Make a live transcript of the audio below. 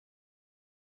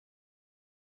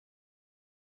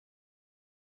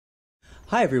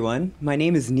Hi everyone, my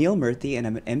name is Neil Murthy and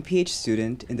I'm an MPH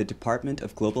student in the Department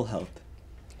of Global Health.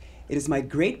 It is my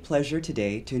great pleasure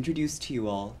today to introduce to you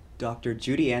all Dr.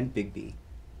 JudyAnn Bigby.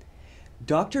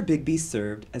 Dr. Bigby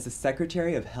served as the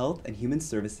Secretary of Health and Human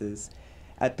Services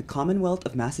at the Commonwealth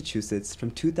of Massachusetts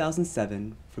from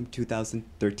 2007 from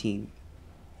 2013.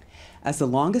 As the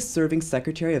longest-serving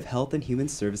Secretary of Health and Human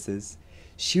Services,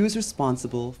 she was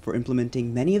responsible for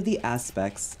implementing many of the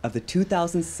aspects of the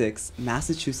 2006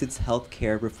 Massachusetts Health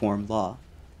Care Reform Law.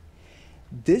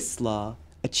 This law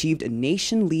achieved a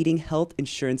nation-leading health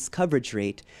insurance coverage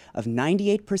rate of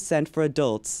 98% for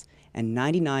adults and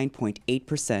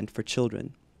 99.8% for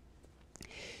children.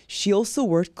 She also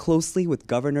worked closely with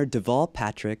Governor Deval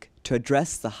Patrick to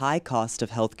address the high cost of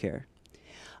health care.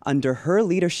 Under her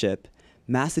leadership,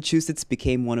 Massachusetts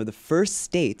became one of the first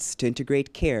states to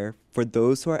integrate care for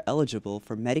those who are eligible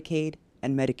for Medicaid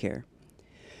and Medicare.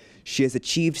 She has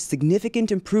achieved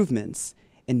significant improvements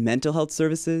in mental health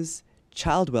services,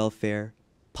 child welfare,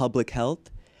 public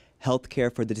health, health care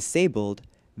for the disabled,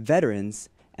 veterans,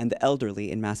 and the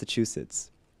elderly in Massachusetts.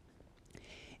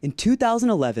 In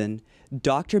 2011,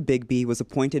 Dr. Bigby was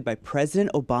appointed by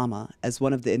President Obama as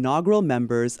one of the inaugural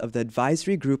members of the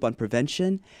Advisory Group on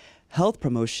Prevention, Health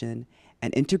Promotion,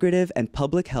 and Integrative and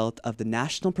Public Health of the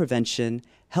National Prevention,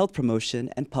 Health Promotion,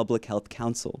 and Public Health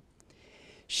Council.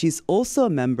 She's also a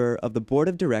member of the Board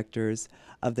of Directors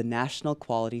of the National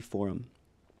Quality Forum.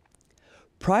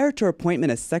 Prior to her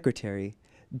appointment as Secretary,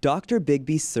 Dr.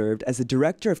 Bigby served as the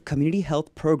Director of Community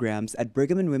Health Programs at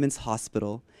Brigham and Women's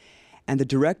Hospital and the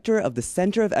Director of the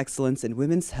Center of Excellence in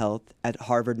Women's Health at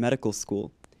Harvard Medical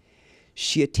School.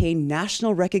 She attained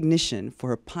national recognition for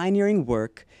her pioneering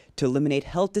work to eliminate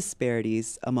health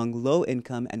disparities among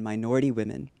low-income and minority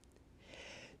women.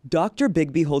 Dr.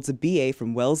 Bigby holds a BA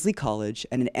from Wellesley College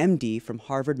and an MD from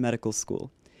Harvard Medical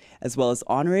School, as well as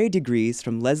honorary degrees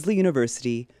from Wellesley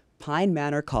University, Pine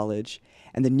Manor College,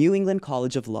 and the New England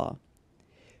College of Law.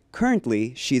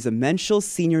 Currently, she is a Menschel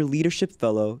Senior Leadership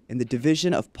Fellow in the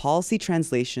Division of Policy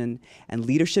Translation and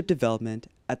Leadership Development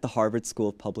at the Harvard School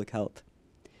of Public Health.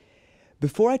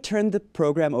 Before I turn the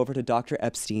program over to Dr.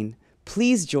 Epstein,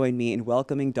 please join me in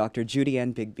welcoming Dr.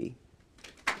 JudyAnn Bigby.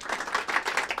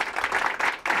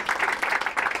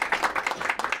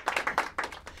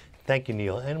 Thank you,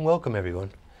 Neil, and welcome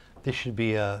everyone. This should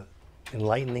be an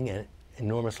enlightening and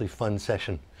enormously fun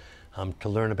session to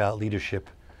learn about leadership,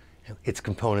 its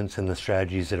components, and the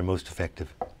strategies that are most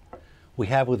effective. We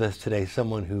have with us today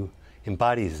someone who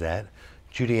embodies that.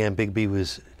 JudyAnn Bigby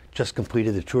was just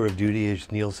completed the tour of duty,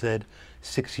 as Neil said,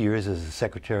 6 years as the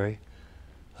Secretary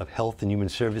of Health and Human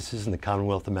Services in the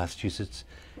Commonwealth of Massachusetts,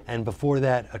 and before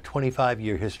that, a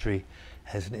 25-year history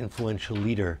as an influential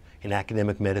leader in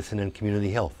academic medicine and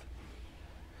community health.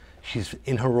 She's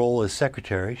in her role as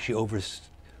Secretary, she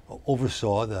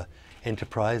oversaw the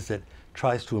enterprise that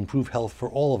tries to improve health for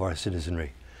all of our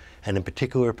citizenry, and in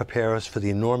particular prepare us for the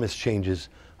enormous changes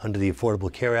under the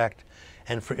Affordable Care Act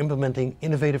and for implementing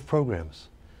innovative programs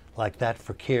like that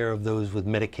for care of those with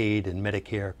Medicaid and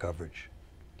Medicare coverage.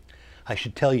 I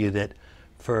should tell you that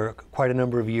for quite a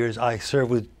number of years, I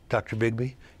served with Dr.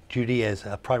 Bigby, Judy, as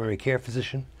a primary care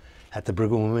physician at the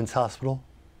Brigham and Women's Hospital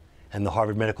and the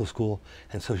Harvard Medical School,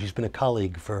 and so she's been a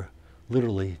colleague for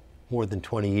literally more than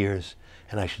 20 years,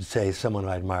 and I should say someone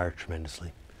I admire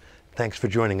tremendously. Thanks for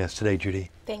joining us today, Judy.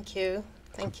 Thank you.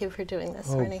 Thank you for doing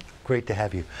this, Ernie. Great to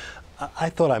have you. I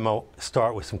thought I might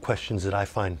start with some questions that I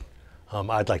find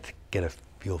I'd like to get a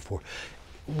feel for.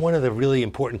 One of the really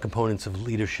important components of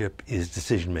leadership is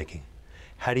decision making.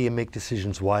 How do you make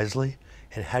decisions wisely,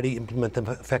 and how do you implement them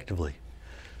effectively?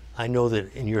 I know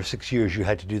that in your 6 years you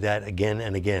had to do that again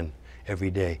and again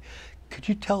every day. Could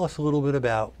you tell us a little bit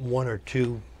about one or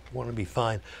two, want to be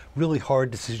fine, really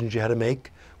hard decisions you had to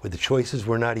make where the choices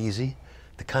were not easy,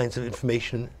 the kinds of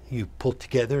information you pulled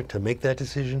together to make that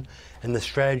decision, and the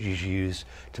strategies you used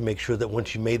to make sure that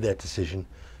once you made that decision,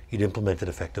 you'd implement it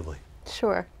effectively?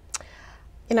 Sure.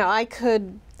 You know, I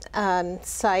could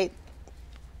cite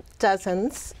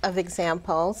dozens of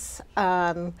examples.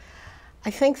 I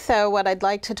think, though, what I'd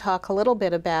like to talk a little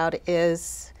bit about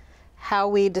is how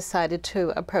we decided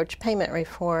to approach payment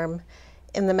reform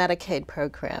in the Medicaid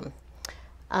program.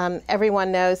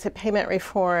 Everyone knows that payment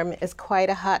reform is quite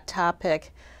a hot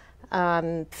topic.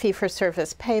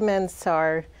 Fee-for-service payments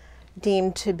are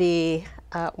deemed to be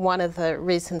one of the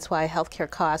reasons why healthcare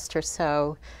costs are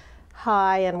so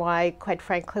high and why, quite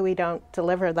frankly, we don't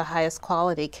deliver the highest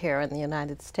quality care in the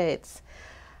United States.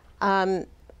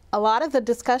 A lot of the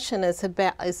discussion is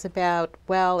about,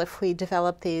 well, if we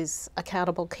develop these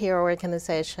accountable care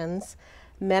organizations,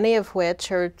 many of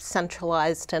which are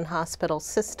centralized in hospital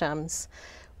systems,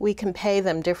 we can pay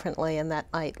them differently, and that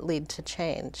might lead to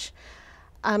change.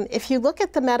 If you look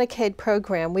at the Medicaid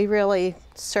program, we really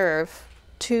serve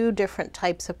two different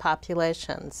types of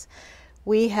populations.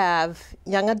 We have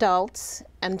young adults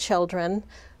and children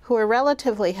who are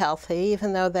relatively healthy,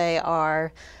 even though they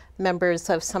are members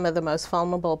of some of the most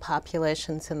vulnerable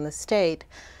populations in the state.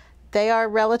 They are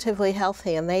relatively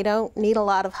healthy and they don't need a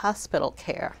lot of hospital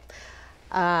care.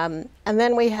 And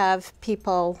then we have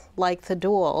people like the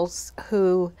duals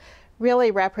who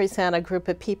really represent a group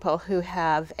of people who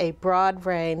have a broad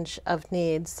range of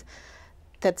needs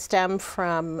that stem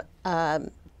from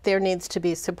their needs to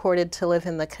be supported to live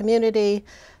in the community,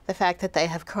 the fact that they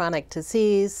have chronic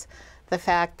disease, the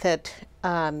fact that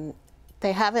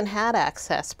they haven't had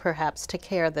access perhaps to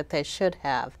care that they should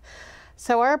have.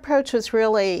 So our approach was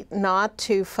really not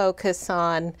to focus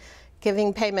on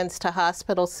giving payments to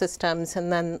hospital systems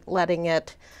and then letting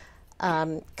it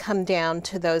come down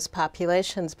to those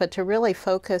populations, but to really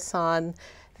focus on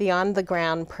the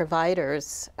on-the-ground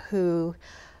providers who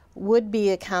would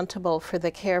be accountable for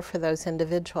the care for those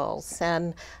individuals.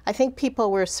 And I think people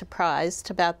were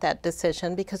surprised about that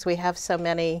decision because we have so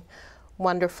many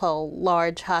wonderful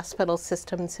large hospital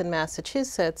systems in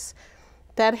Massachusetts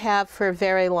that have for a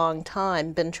very long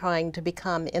time been trying to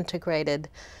become integrated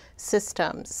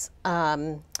systems.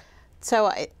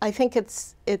 So I think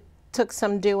it took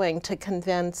some doing to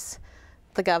convince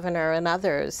the governor and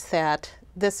others that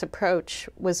this approach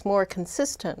was more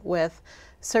consistent with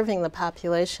serving the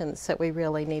populations that we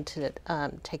really need to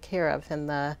take care of in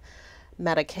the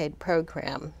Medicaid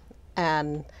program,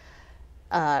 and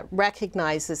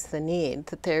recognizes the need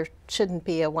that there shouldn't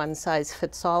be a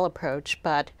one-size-fits-all approach,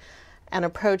 but an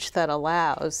approach that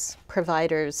allows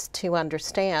providers to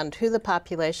understand who the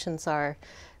populations are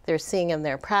they're seeing in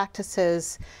their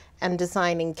practices and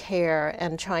designing care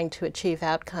and trying to achieve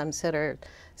outcomes that are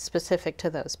specific to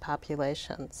those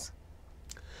populations.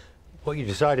 What you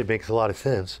decided makes a lot of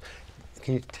sense.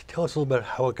 Can you tell us a little bit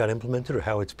how it got implemented or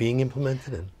how it's being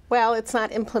implemented? Well, it's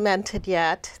not implemented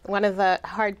yet. One of the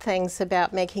hard things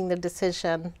about making the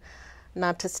decision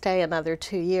not to stay another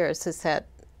 2 years is that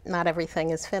not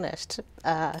everything is finished,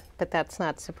 but that's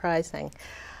not surprising.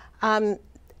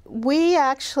 We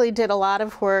actually did a lot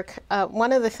of work.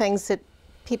 One of the things that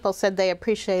people said they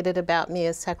appreciated about me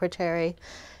as secretary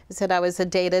is that I was a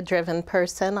data-driven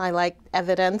person. I like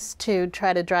evidence to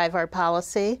try to drive our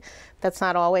policy. That's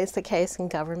not always the case in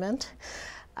government.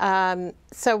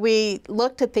 So we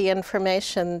looked at the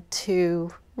information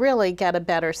to really get a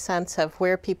better sense of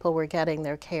where people were getting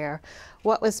their care,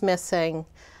 what was missing,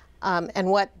 and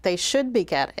what they should be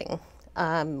getting,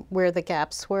 where the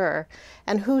gaps were,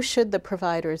 and who should the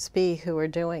providers be who are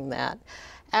doing that.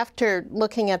 After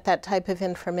looking at that type of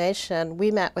information,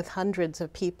 we met with hundreds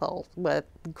of people, with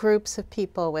groups of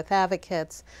people, with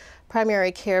advocates,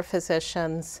 primary care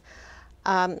physicians,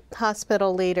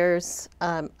 hospital leaders,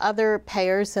 other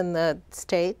payers in the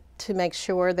state to make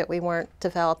sure that we weren't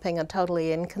developing a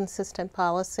totally inconsistent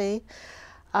policy.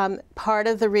 Part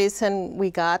of the reason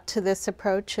we got to this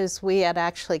approach is we had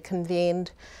actually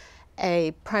convened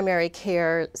a primary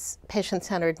care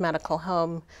patient-centered medical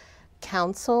home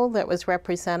council that was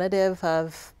representative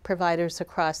of providers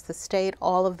across the state,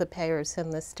 all of the payers in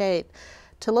the state,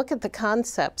 to look at the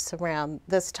concepts around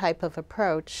this type of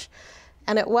approach.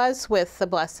 And it was with the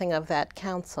blessing of that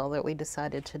council that we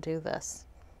decided to do this.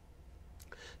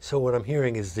 So what I'm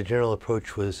hearing is the general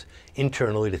approach was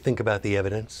internally to think about the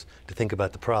evidence, to think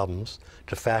about the problems,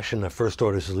 to fashion a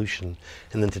first-order solution,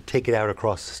 and then to take it out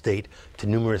across the state to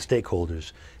numerous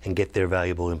stakeholders and get their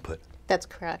valuable input. That's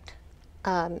correct.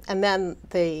 And then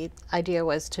the idea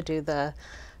was to do the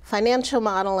financial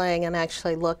modeling and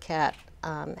actually look at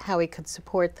how we could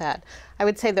support that. I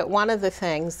would say that one of the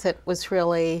things that was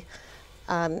really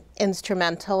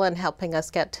instrumental in helping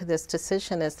us get to this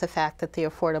decision is the fact that the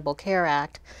Affordable Care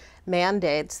Act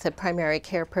mandates that primary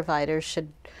care providers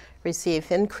should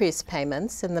receive increased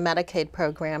payments in the Medicaid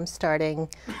program starting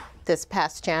this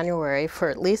past January for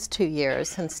at least 2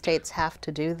 years, and states have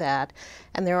to do that.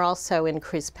 And there are also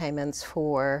increased payments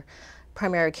for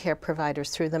primary care providers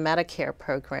through the Medicare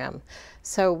program.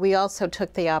 So we also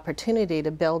took the opportunity to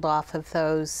build off of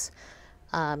those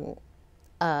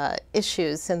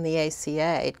issues in the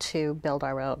ACA to build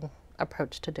our own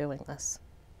approach to doing this.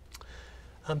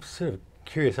 I'm sort of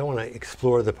curious. I want to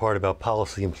explore the part about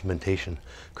policy implementation,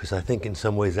 because I think in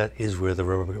some ways that is where the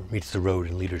rubber meets the road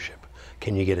in leadership.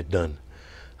 Can you get it done?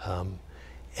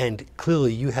 And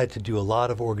clearly you had to do a lot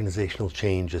of organizational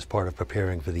change as part of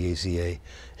preparing for the ACA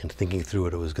and thinking through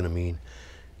what it was going to mean.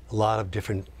 A lot of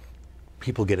different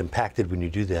people get impacted when you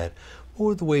do that. What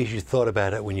were the ways you thought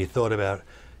about it when you thought about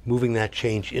moving that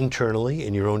change internally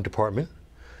in your own department,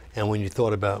 and when you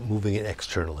thought about moving it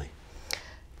externally?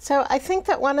 So I think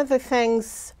that one of the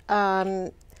things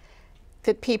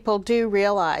that people do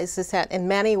realize is that in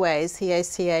many ways the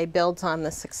ACA builds on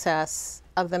the success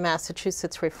of the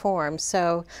Massachusetts reform.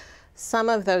 So some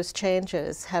of those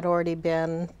changes had already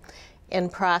been in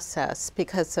process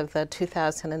because of the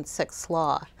 2006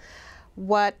 law.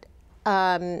 What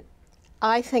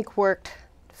I think worked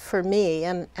for me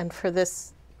and for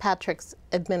this Patrick's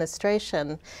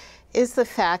administration is the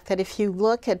fact that if you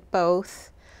look at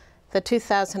both the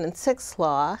 2006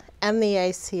 law and the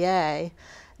ACA,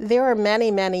 there are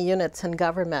many, many units in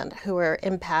government who are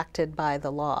impacted by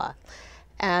the law.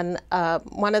 And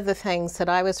one of the things that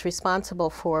I was responsible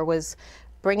for was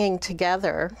bringing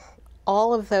together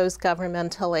all of those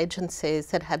governmental agencies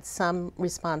that had some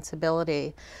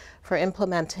responsibility for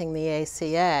implementing the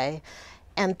ACA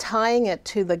and tying it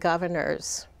to the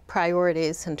governor's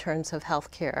priorities in terms of health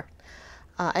care.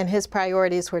 And his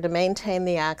priorities were to maintain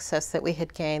the access that we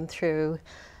had gained through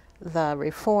the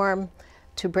reform,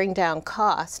 to bring down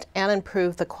cost, and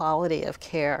improve the quality of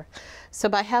care. So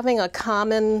by having a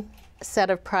common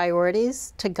set of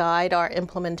priorities to guide our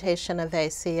implementation of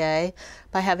ACA,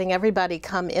 by having everybody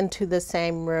come into the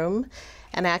same room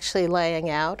and actually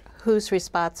laying out who's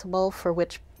responsible for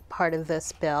which part of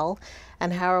this bill,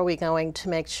 and how are we going to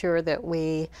make sure that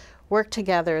we work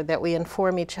together, that we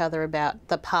inform each other about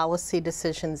the policy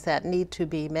decisions that need to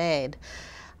be made,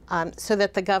 so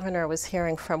that the governor was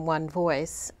hearing from one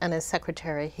voice, and as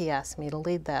secretary he asked me to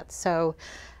lead that. So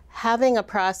having a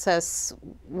process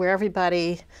where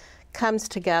everybody comes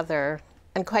together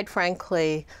and, quite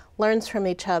frankly, learns from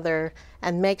each other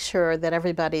and makes sure that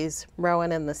everybody's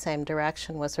rowing in the same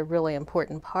direction was a really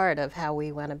important part of how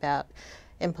we went about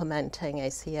implementing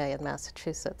ACA in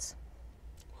Massachusetts.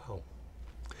 Wow.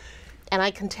 And I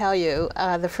can tell you,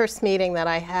 the first meeting that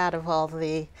I had of all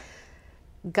the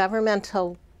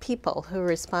governmental people who were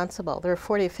responsible, there were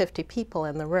 40 or 50 people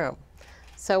in the room.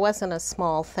 So it wasn't a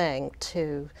small thing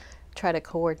to try to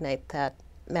coordinate that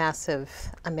massive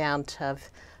amount of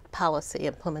policy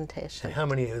implementation. And how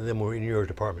many of them were in your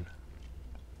department?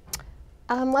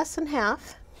 Less than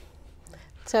half.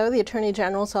 So the Attorney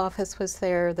General's office was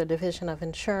there, the Division of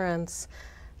Insurance,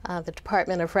 the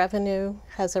Department of Revenue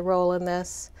has a role in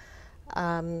this.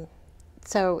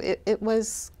 So it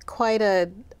was quite a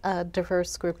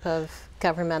diverse group of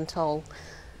governmental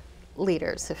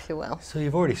leaders, if you will. So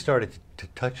you've already started to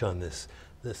touch on this.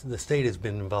 The state has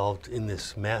been involved in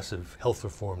this massive health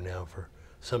reform now for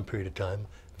some period of time,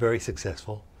 very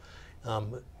successful.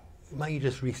 Might you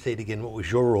just restate again what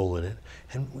was your role in it,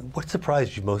 and what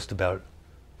surprised you most about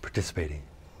participating?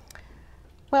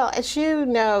 Well, as you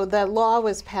know, the law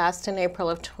was passed in April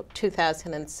of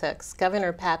 2006.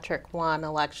 Governor Patrick won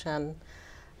election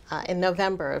in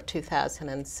November of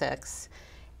 2006.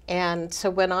 And so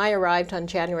when I arrived on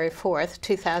January 4th,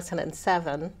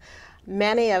 2007,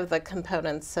 many of the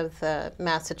components of the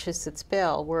Massachusetts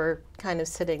bill were kind of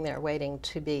sitting there waiting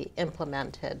to be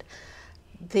implemented.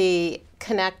 The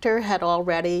connector had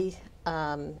already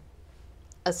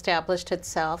established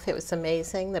itself. It was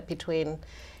amazing that between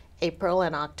April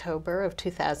and October of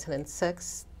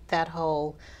 2006, that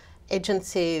whole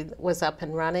agency was up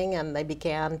and running, and they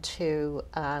began to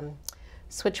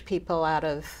switch people out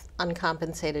of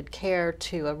uncompensated care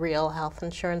to a real health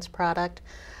insurance product.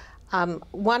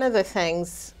 One of the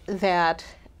things that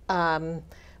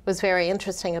was very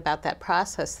interesting about that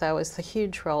process, though, is the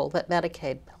huge role that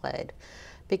Medicaid played.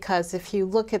 Because if you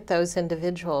look at those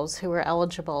individuals who are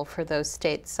eligible for those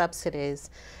state subsidies,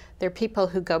 they're people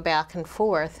who go back and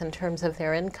forth in terms of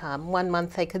their income. One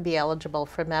month they could be eligible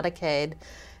for Medicaid,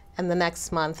 and the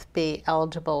next month be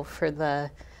eligible for the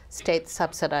state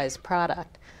subsidized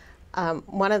product.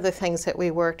 One of the things that we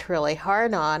worked really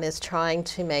hard on is trying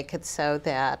to make it so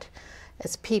that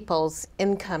as people's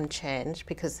income changed,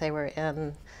 because they were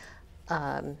in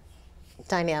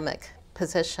dynamic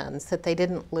positions, that they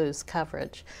didn't lose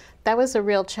coverage. That was a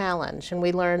real challenge, and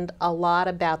we learned a lot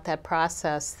about that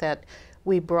process that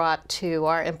we brought to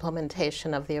our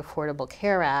implementation of the Affordable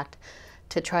Care Act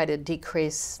to try to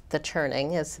decrease the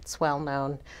churning, as it's well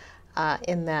known,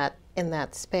 in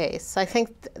that space. I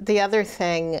think the other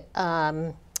thing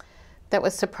that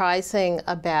was surprising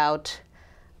about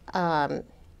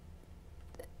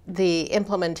the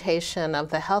implementation of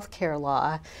the health care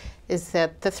law is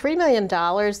that the $3 million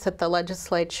that the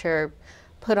legislature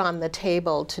put on the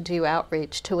table to do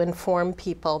outreach to inform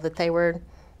people that they were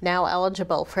now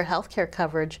eligible for health care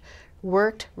coverage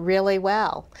worked really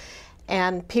well.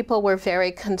 And people were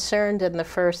very concerned in the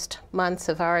first months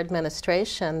of our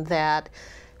administration that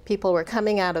people were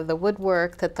coming out of the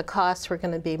woodwork, that the costs were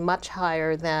going to be much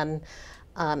higher than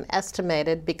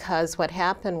estimated, because what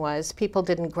happened was people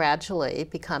didn't gradually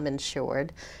become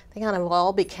insured. They kind of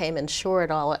all became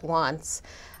insured all at once.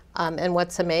 And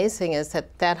what's amazing is that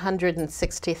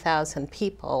 160,000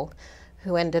 people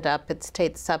who ended up at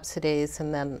state subsidies,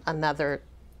 and then another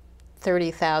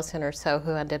 30,000 or so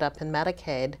who ended up in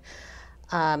Medicaid,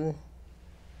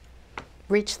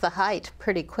 reached the height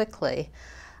pretty quickly.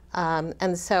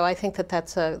 And so I think that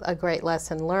that's a great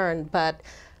lesson learned. But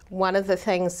one of the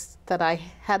things that I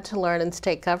had to learn in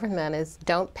state government is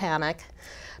don't panic.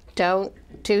 Don't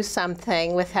do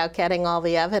something without getting all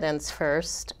the evidence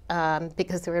first,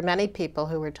 because there were many people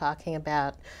who were talking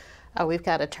about, oh, we've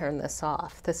got to turn this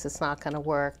off. This is not going to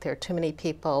work. There are too many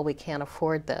people. We can't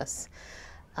afford this.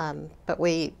 But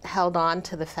we held on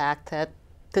to the fact that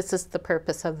this is the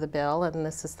purpose of the bill, and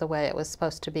this is the way it was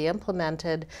supposed to be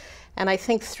implemented. And I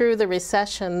think through the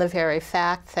recession, the very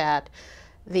fact that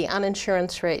the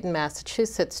uninsurance rate in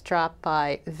Massachusetts dropped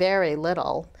by very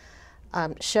little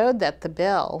showed that the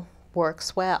bill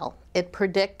works well. It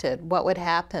predicted what would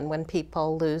happen when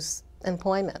people lose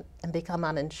employment and become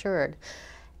uninsured.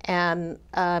 And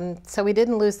so we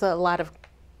didn't lose a lot of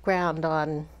ground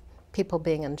on people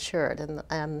being insured.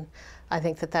 And I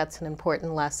think that that's an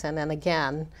important lesson. And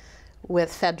again,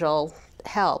 with federal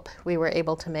help, we were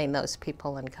able to maintain those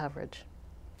people in coverage.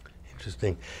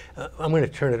 Interesting. I'm going to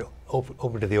turn it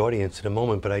over to the audience in a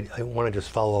moment, but I want to just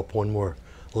follow up one more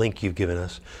link you've given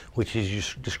us, which is you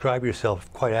describe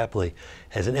yourself quite aptly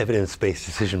as an evidence-based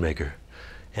decision maker.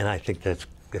 And I think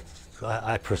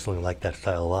I personally like that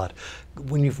style a lot.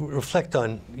 When you reflect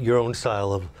on your own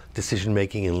style of decision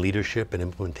making and leadership and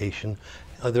implementation,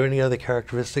 are there any other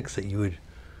characteristics that you would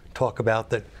talk about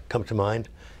that come to mind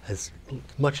as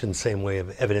much in the same way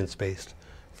of evidence-based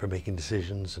for making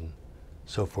decisions and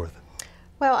so forth?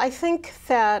 Well, I think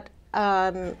that,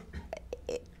 I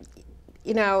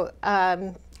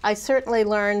certainly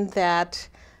learned that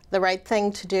the right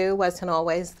thing to do wasn't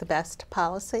always the best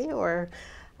policy, or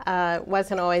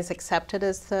wasn't always accepted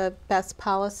as the best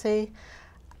policy.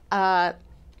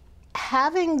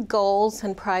 Having goals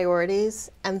and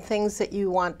priorities and things that you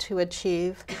want to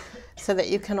achieve so that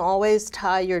you can always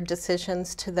tie your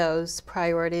decisions to those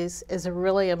priorities is a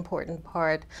really important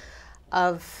part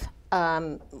of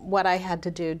what I had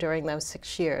to do during those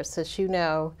 6 years. As you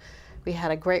know, we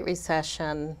had a great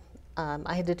recession.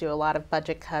 I had to do a lot of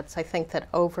budget cuts. I think that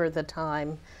over the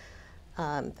time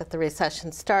that the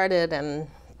recession started and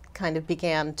kind of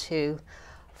began to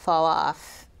fall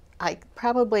off, I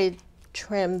probably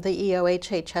trimmed the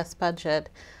EOHHS budget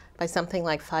by something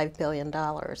like $5 billion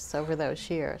over those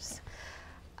years.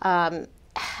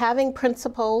 Having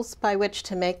principles by which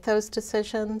to make those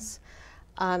decisions,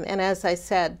 and as I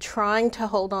said, trying to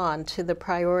hold on to the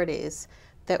priorities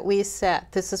that we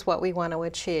set. This is what we want to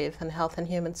achieve in Health and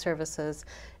Human Services.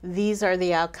 These are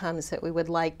the outcomes that we would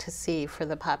like to see for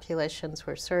the populations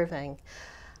we're serving.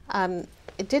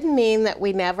 It didn't mean that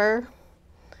we never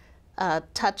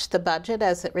touched the budget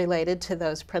as it related to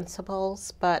those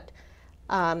principles, but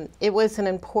it was an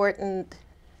important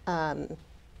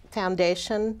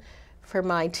foundation for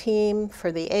my team,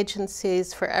 for the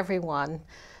agencies, for everyone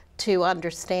to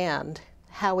understand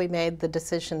how we made the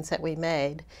decisions that we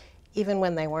made, even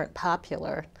when they weren't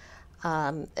popular.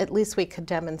 At least we could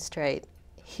demonstrate,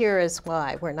 here is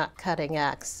why we're not cutting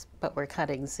X, but we're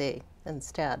cutting Z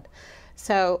instead.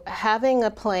 So having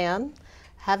a plan,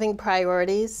 having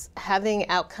priorities, having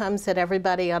outcomes that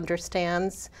everybody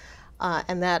understands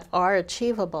and that are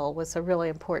achievable was a really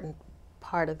important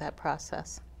part of that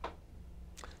process.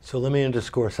 So let me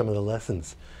underscore some of the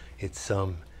lessons. It's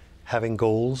having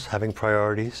goals, having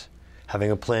priorities, having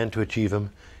a plan to achieve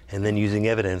them, and then using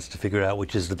evidence to figure out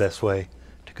which is the best way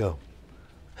to go.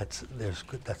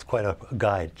 That's quite a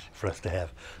guide for us to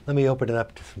have. Let me open it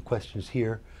up to some questions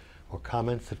here or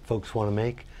comments that folks want to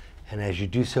make. And as you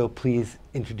do so, please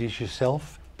introduce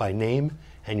yourself by name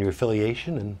and your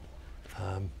affiliation,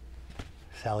 and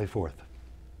sally forth.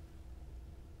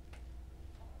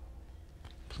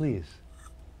 Please.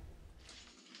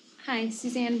 Hi,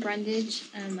 Suzanne Brundage.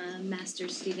 I'm a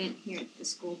master's student here at the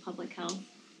School of Public Health.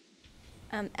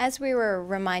 As we were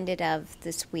reminded of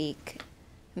this week,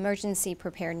 emergency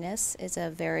preparedness is a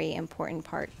very important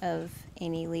part of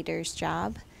any leader's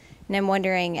job. And I'm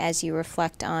wondering, as you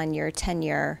reflect on your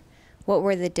tenure, what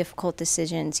were the difficult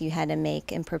decisions you had to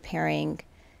make in preparing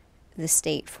the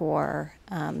state for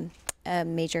a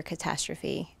major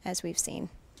catastrophe, as we've seen?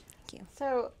 Thank you.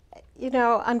 So,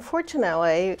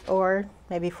 unfortunately, or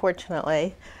maybe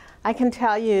fortunately, I can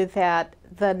tell you that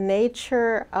the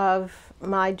nature of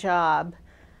my job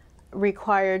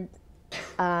required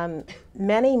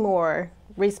many more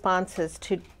responses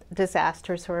to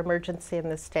disasters or emergency in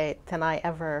the state than I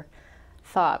ever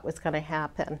thought was going to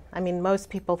happen. I mean, most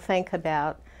people think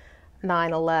about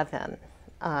 9/11.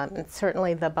 And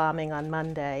certainly the bombing on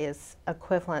Monday is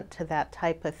equivalent to that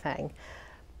type of thing.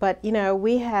 But, you know,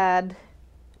 we had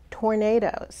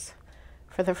tornadoes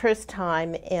for the first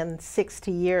time in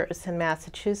 60 years in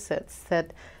Massachusetts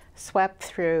that swept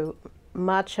through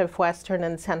much of western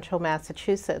and central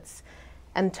Massachusetts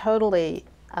and totally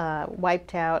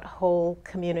wiped out whole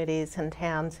communities and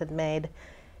towns and made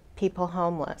people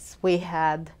homeless. We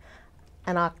had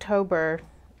an October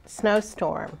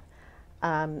snowstorm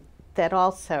that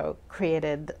also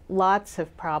created lots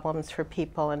of problems for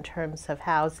people in terms of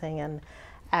housing and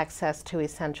access to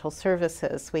essential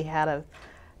services. We had a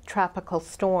tropical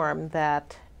storm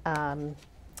that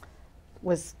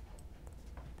was,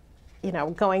 you know,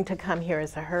 going to come here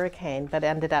as a hurricane, but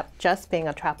ended up just being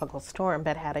a tropical storm,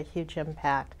 but had a huge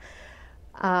impact.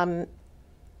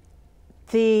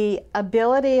 The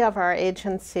ability of our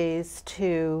agencies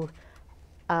to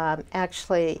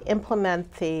actually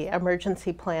implement the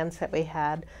emergency plans that we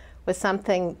had was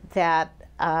something that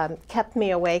kept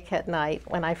me awake at night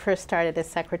when I first started as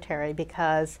secretary,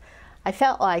 because I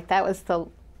felt like that was the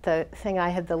thing I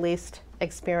had the least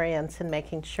experience in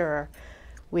making sure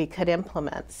we could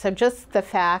implement. So just the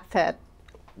fact that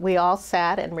we all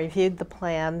sat and reviewed the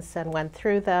plans and went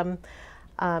through them.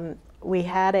 We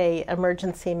had an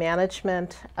emergency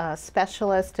management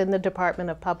specialist in the Department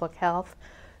of Public Health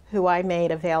who I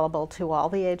made available to all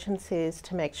the agencies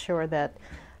to make sure that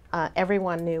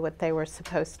everyone knew what they were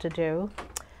supposed to do.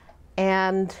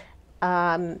 And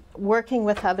working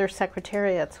with other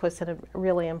secretariats was a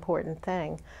really important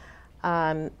thing.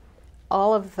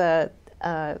 All of the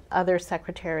other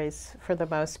secretaries, for the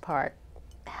most part,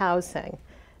 housing,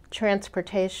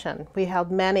 transportation. We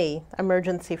held many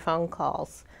emergency phone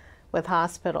calls with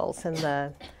hospitals in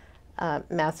the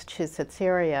Massachusetts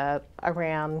area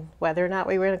around whether or not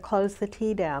we were going to close the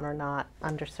T down or not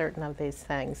under certain of these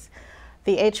things.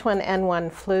 The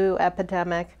H1N1 flu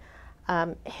epidemic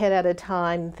hit at a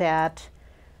time that,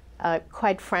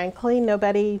 quite frankly,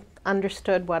 nobody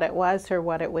understood what it was or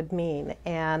what it would mean.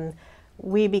 And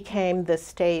we became the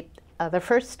state, the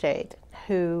first state,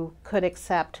 who could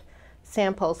accept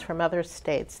samples from other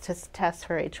states to test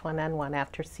for H1N1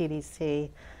 after CDC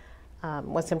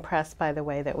was impressed by the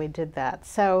way that we did that.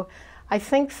 So I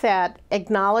think that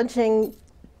acknowledging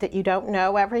that you don't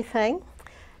know everything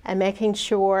and making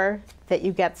sure that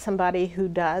you get somebody who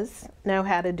does know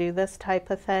how to do this type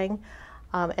of thing,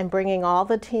 and bringing all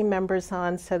the team members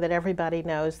on so that everybody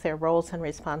knows their roles and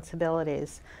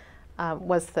responsibilities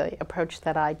was the approach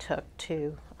that I took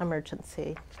to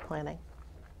emergency planning.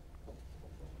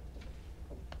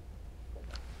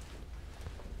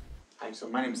 Hi, so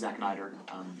my name is Zach Nider,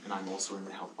 and I'm also in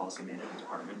the Health Policy Management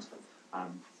Department.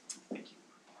 Thank you.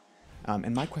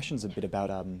 And my question is a bit about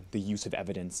the use of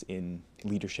evidence in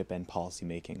leadership and policy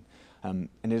making. And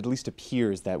it at least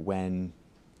appears that when,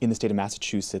 in the state of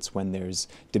Massachusetts, when there's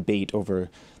debate over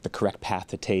the correct path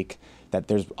to take, that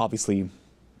there's obviously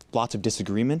lots of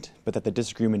disagreement, but that the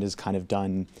disagreement is kind of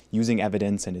done using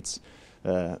evidence, and it's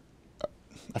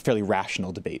a fairly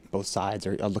rational debate. Both sides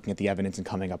are looking at the evidence and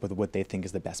coming up with what they think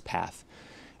is the best path.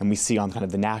 And we see on kind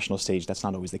of the national stage that's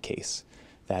not always the case,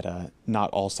 that not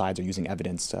all sides are using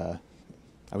evidence, I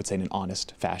would say, in an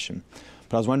honest fashion.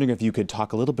 But I was wondering if you could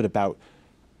talk a little bit about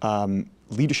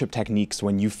leadership techniques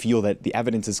when you feel that the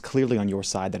evidence is clearly on your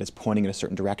side, that it's pointing in a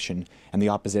certain direction, and the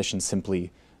opposition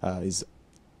simply is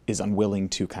unwilling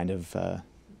to kind of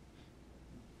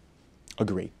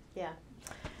agree. Yeah.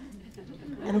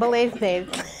 And believe me,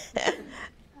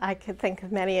 I could think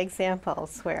of many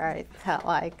examples where I felt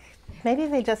like maybe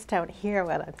they just don't hear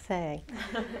what I'm saying.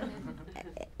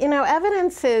 You know,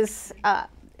 evidence is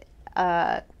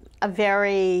a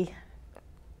very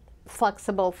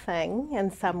flexible thing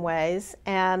in some ways,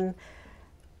 and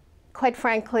quite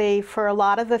frankly, for a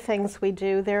lot of the things we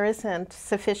do, there isn't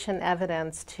sufficient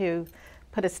evidence to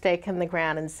put a stake in the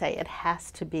ground and say it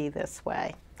has to be this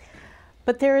way.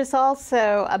 But there is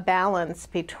also a balance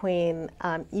between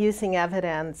using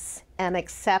evidence and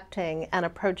accepting an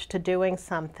approach to doing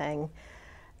something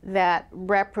that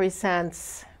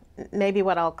represents maybe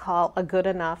what I'll call a good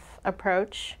enough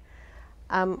approach.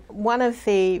 One of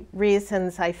the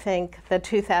reasons I think the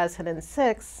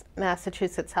 2006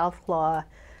 Massachusetts health law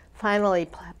finally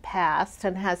passed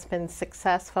and has been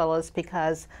successful is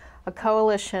because a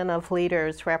coalition of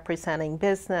leaders representing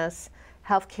business,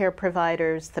 healthcare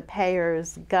providers, the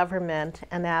payers, government,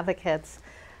 and advocates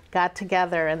got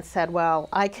together and said, well,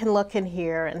 I can look in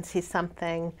here and see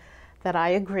something that I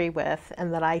agree with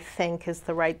and that I think is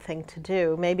the right thing to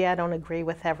do. Maybe I don't agree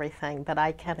with everything, but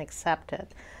I can accept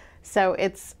it. So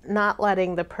it's not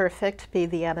letting the perfect be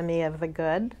the enemy of the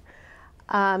good.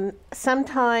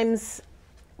 Sometimes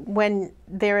when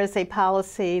there is a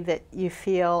policy that you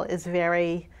feel is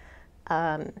very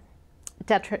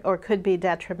or could be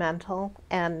detrimental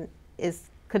and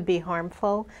could be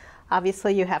harmful,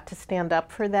 obviously you have to stand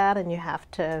up for that and you have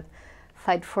to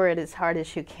fight for it as hard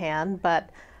as you can. But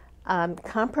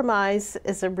compromise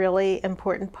is a really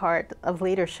important part of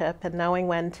leadership, and knowing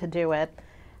when to do it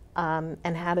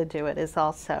and how to do it is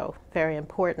also very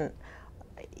important.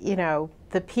 You know,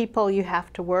 the people you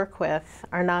have to work with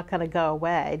are not going to go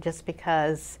away just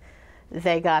because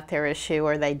they got their issue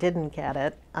or they didn't get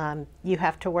it. You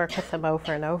have to work with them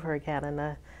over and over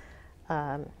again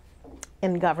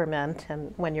in government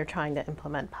and when you're trying to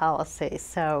implement policy.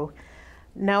 So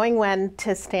knowing when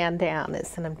to stand down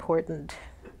is an important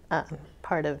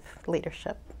part of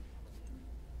leadership.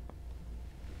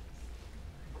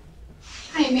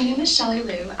 Hi, my name is Shelley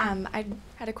Liu. I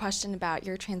had a question about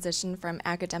your transition from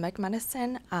academic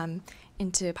medicine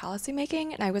into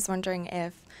policymaking, and I was wondering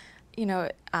if, you know,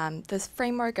 this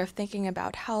framework of thinking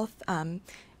about health,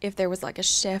 if there was like a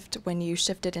shift when you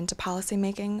shifted into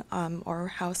policymaking, or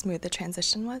how smooth the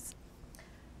transition was?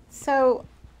 So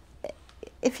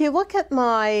if you look at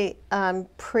my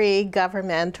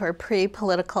pre-government or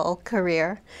pre-political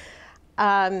career,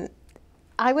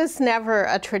 I was never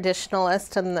a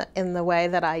traditionalist in the way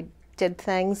that I did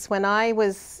things. When I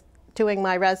was doing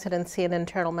my residency in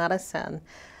internal medicine,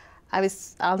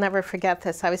 I'll never forget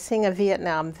this, I was seeing a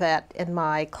Vietnam vet in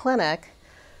my clinic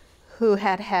who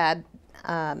had had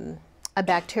a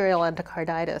bacterial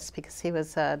endocarditis because he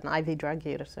was an IV drug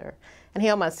user. And he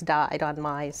almost died on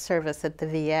my service at the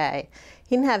VA.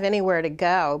 He didn't have anywhere to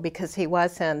go because he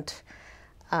wasn't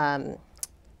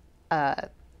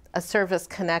a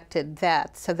service-connected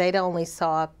vet, so they'd only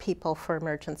saw people for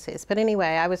emergencies. But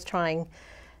anyway, I was trying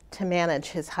to manage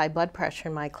his high blood pressure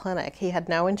in my clinic. He had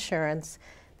no insurance.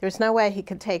 There was no way he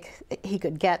could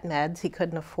get meds. He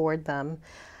couldn't afford them.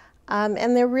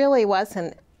 And there really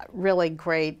wasn't really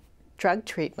great drug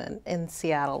treatment in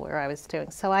Seattle where I was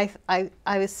doing. So I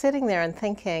was sitting there and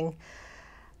thinking,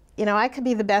 you know, I could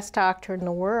be the best doctor in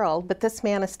the world, but this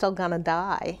man is still going to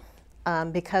die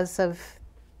because of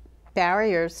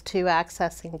barriers to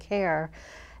accessing care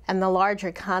and the larger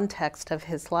context of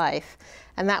his life.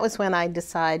 And that was when I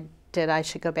decided I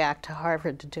should go back to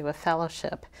Harvard to do a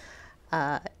fellowship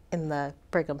in the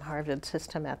Brigham Harvard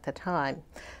system at the time.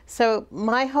 So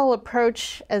my whole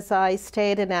approach as I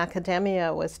stayed in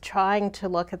academia was trying to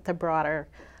look at the broader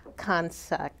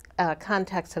context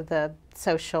of the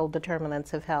social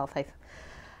determinants of health.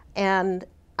 And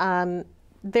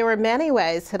there were many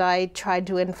ways that I tried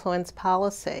to influence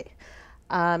policy.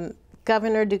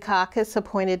 Governor Dukakis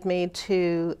appointed me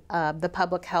to the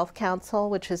Public Health Council,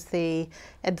 which is the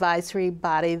advisory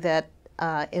body that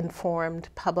informed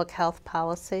public health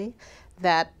policy.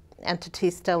 That entity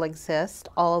still exists.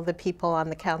 All of the people on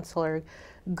the council are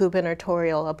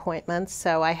gubernatorial appointments,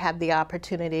 so I had the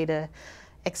opportunity to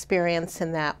experience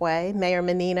in that way. Mayor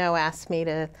Menino asked me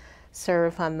to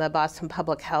serve on the Boston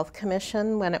Public Health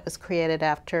Commission when it was created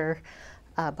after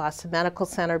Boston Medical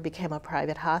Center became a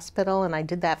private hospital, and I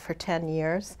did that for 10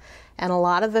 years. And a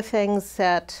lot of the things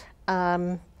that,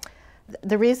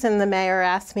 the reason the mayor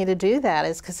asked me to do that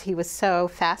is because he was so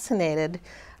fascinated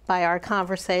by our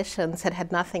conversations that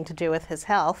had nothing to do with his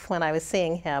health when I was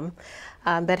seeing him,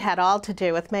 but had all to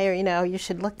do with, Mayor, you know, you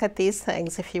should look at these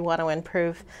things if you want to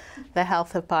improve the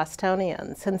health of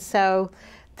Bostonians. And so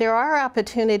there are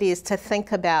opportunities to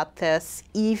think about this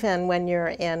even when you're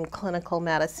in clinical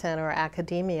medicine or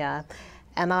academia,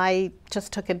 and I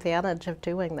just took advantage of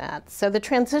doing that. So the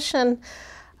transition,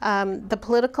 the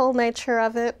political nature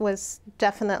of it was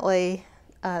definitely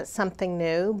something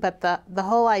new, but the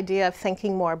whole idea of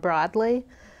thinking more broadly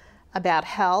about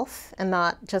health and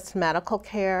not just medical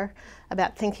care,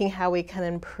 about thinking how we can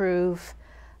improve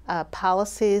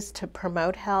policies to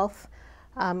promote health,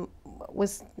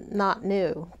 was not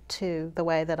new to the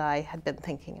way that I had been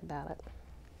thinking about it.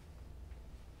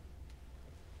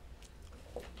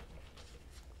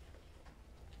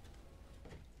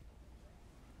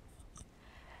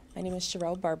 My name is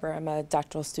Sherelle Barber. I'm a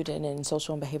doctoral student in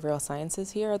social and behavioral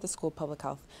sciences here at the School of Public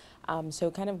Health.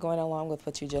 So kind of going along with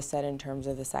what you just said in terms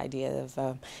of this idea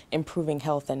of improving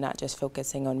health and not just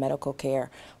focusing on medical care,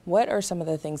 what are some of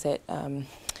the things that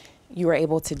you were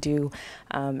able to do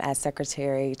as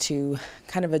secretary to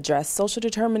kind of address social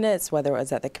determinants, whether it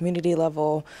was at the community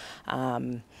level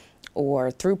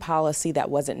or through policy that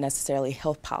wasn't necessarily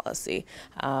health policy,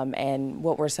 and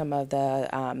what were some of the,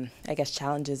 I guess,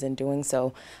 challenges in doing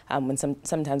so when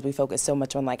sometimes we focus so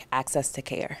much on like access to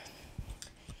care?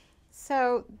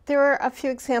 So there are a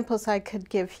few examples I could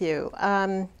give you.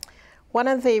 One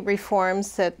of the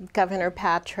reforms that Governor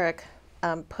Patrick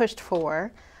pushed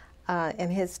for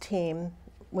and his team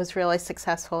was really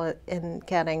successful in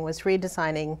getting was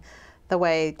redesigning the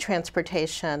way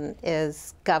transportation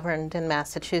is governed in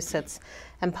Massachusetts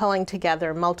and pulling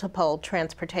together multiple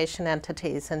transportation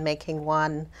entities and making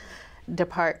one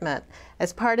department.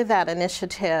 As part of that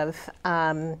initiative,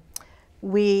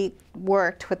 we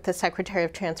worked with the Secretary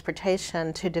of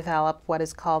Transportation to develop what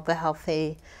is called the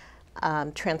Healthy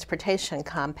Transportation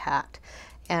Compact.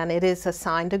 And it is a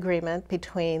signed agreement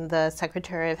between the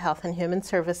Secretary of Health and Human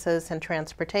Services and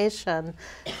Transportation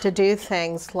to do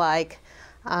things like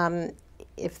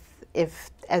if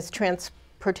as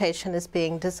transportation is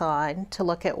being designed, to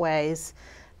look at ways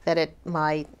that it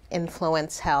might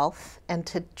influence health and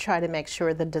to try to make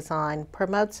sure the design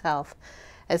promotes health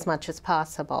as much as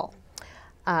possible.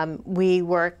 We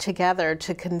worked together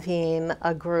to convene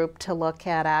a group to look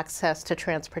at access to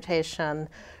transportation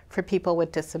for people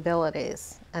with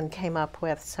disabilities and came up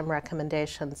with some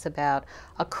recommendations about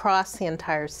across the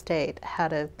entire state how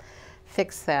to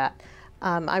fix that.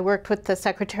 I worked with the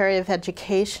Secretary of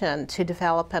Education to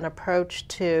develop an approach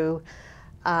to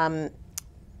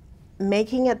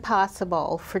making it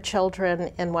possible for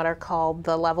children in what are called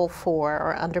the level 4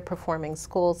 or underperforming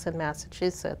schools in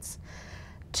Massachusetts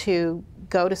to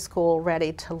go to school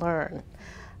ready to learn.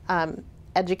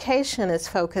 Education is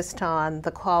focused on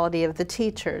the quality of the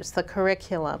teachers, the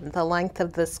curriculum, the length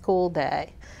of the school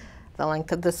day, the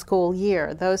length of the school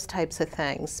year, those types of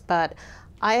things. But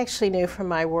I actually knew from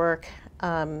my work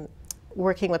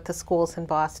working with the schools in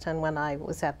Boston when I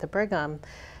was at the Brigham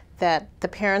that the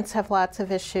parents have lots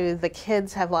of issues, the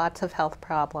kids have lots of health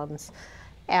problems,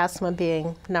 asthma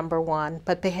being number one,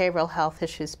 but behavioral health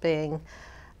issues being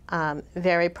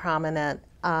very prominent,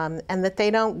 and that they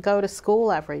don't go to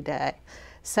school every day.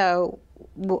 So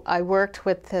I worked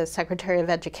with the Secretary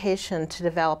of Education to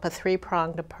develop a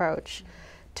three-pronged approach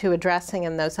to addressing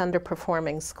in those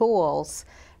underperforming schools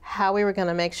how we were going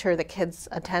to make sure the kids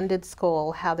attended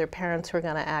school, how their parents were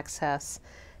going to access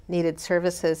needed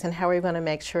services, and how we were going to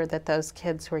make sure that those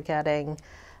kids were getting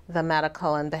the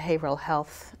medical and behavioral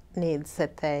health needs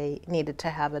that they needed to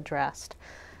have addressed.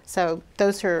 So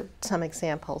those are some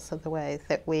examples of the way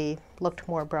that we looked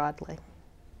more broadly.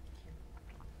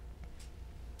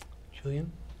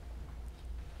 Julian?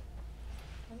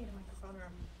 I need a microphone, or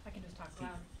I can just talk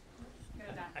loud.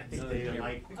 I think they need a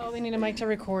mic. Oh, they need a mic to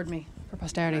record me for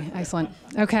posterity. Excellent.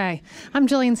 Okay. I'm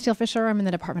Jillian Steele-Fisher. I'm in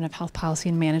the Department of Health Policy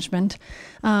and Management.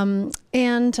 You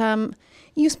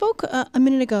spoke a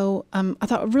minute ago, I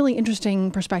thought a really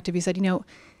interesting perspective. You said, you know,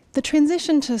 the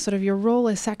transition to sort of your role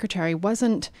as secretary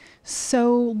wasn't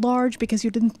so large because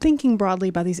you'd been thinking broadly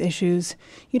about these issues.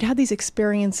 You'd had these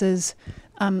experiences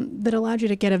that allowed you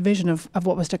to get a vision of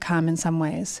what was to come in some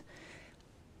ways.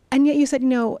 And yet you said, you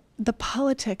know, the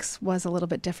politics was a little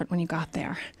bit different when you got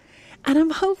there. And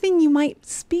I'm hoping you might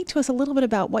speak to us a little bit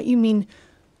about what you mean.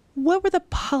 What were the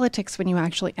politics when you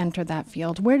actually entered that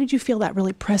field? Where did you feel that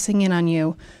really pressing in on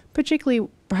you, particularly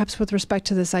perhaps with respect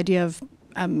to this idea of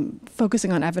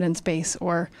focusing on evidence base,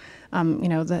 or, you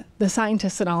know, the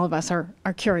scientists and all of us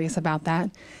are curious about that.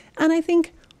 And I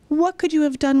think, what could you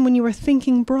have done when you were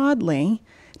thinking broadly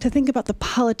to think about the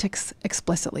politics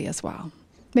explicitly as well?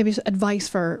 Maybe advice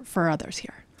for others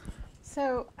here.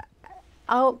 So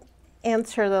I'll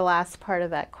answer the last part of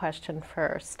that question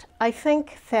first. I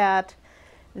think that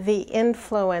the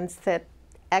influence that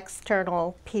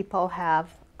external people have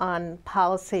on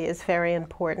policy is very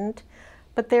important.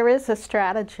 But there is a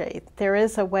strategy. There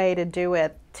is a way to do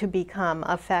it to become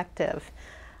effective.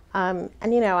 And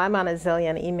you know, I'm on a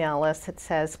zillion email lists that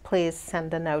says, please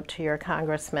send a note to your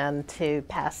congressman to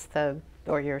pass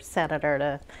or your senator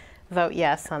to vote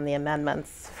yes on the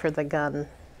amendments for the gun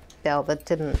bill that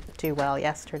didn't do well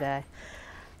yesterday.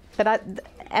 But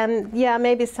yeah,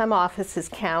 maybe some offices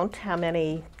count how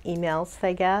many emails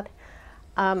they get.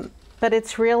 But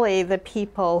it's really the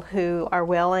people who are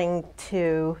willing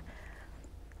to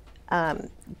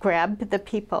grab the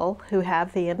people who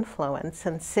have the influence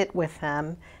and sit with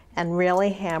them and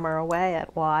really hammer away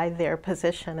at why their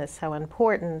position is so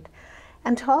important,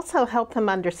 and to also help them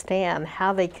understand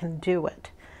how they can do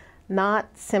it.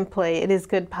 Not simply, it is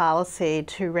good policy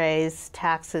to raise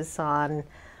taxes on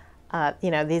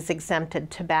these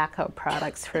exempted tobacco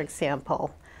products, for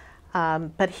example.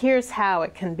 But here's how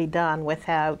it can be done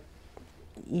without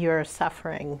your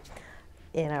suffering,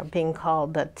 being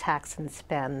called a tax and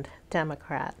spend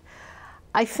Democrat.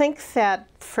 I think that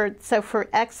for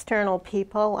external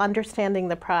people, understanding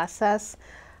the process,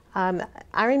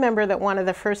 I remember that one of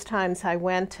the first times I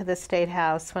went to the State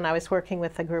House when I was working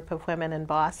with a group of women in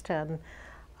Boston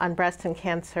on breast and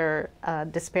cancer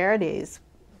disparities,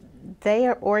 they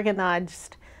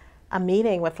organized a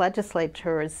meeting with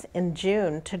legislators in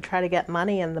June to try to get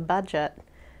money in the budget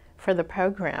for the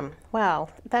program. Well,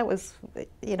 that was,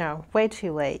 way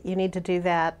too late. You need to do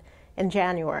that in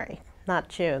January, not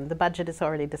June. The budget is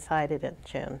already decided in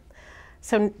June.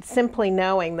 So simply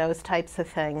knowing those types of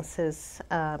things is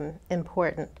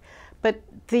important. But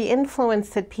the influence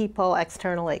that people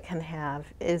externally can have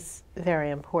is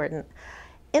very important.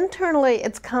 Internally,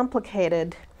 it's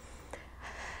complicated,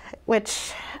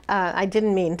 which I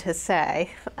didn't mean to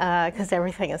say, because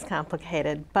everything is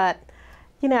complicated. But,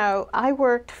 I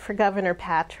worked for Governor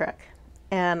Patrick,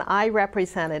 and I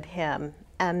represented him.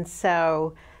 And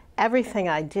so everything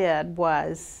I did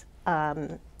was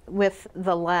with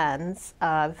the lens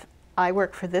of, I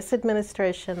work for this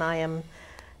administration, I am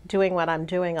doing what I'm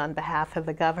doing on behalf of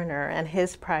the governor and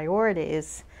his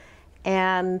priorities.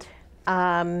 And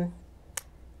I'm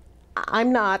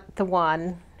not the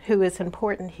one who is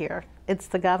important here. It's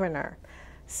the governor.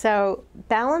 So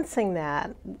balancing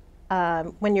that,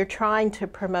 when you're trying to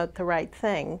promote the right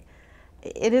thing,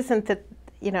 it isn't that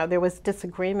there was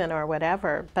disagreement or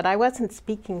whatever, but I wasn't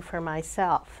speaking for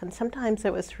myself. And sometimes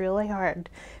it was really hard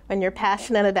when you're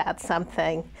passionate about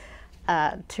something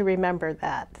to remember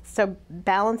that. So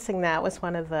balancing that was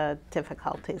one of the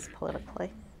difficulties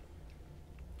politically.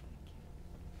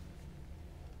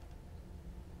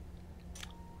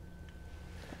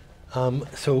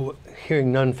 So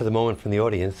hearing none for the moment from the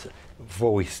audience,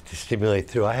 before we stimulate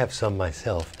through, I have some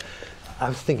myself. I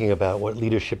was thinking about what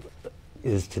leadership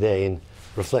is today and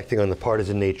reflecting on the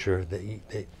partisan nature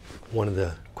that one of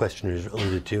the questioners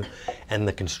alluded to, and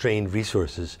the constrained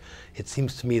resources. It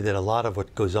seems to me that a lot of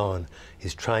what goes on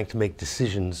is trying to make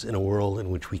decisions in a world in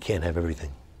which we can't have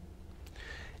everything.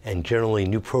 And generally,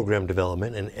 new program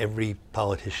development, and every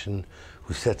politician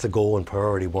who sets a goal and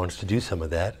priority wants to do some of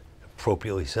that,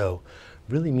 appropriately so,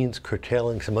 really means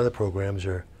curtailing some other programs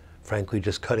or, frankly,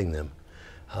 just cutting them.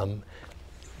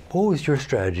 What was your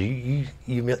strategy?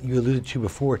 You alluded to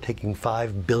before taking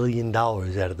 $5 billion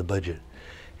out of the budget.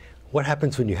 What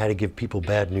happens when you had to give people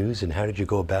bad news, and how did you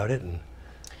go about it? And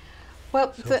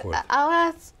well, so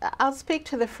I'll speak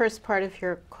to the first part of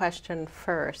your question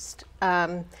first.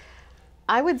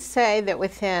 I would say that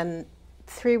within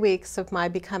 3 weeks of my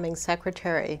becoming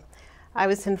secretary, I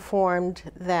was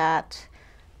informed that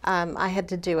I had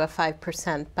to do a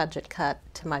 5% budget cut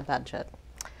to my budget.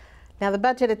 Now, the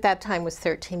budget at that time was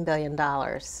 $13 billion,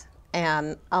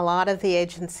 and a lot of the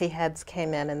agency heads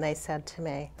came in and they said to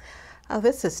me, "Oh,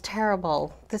 this is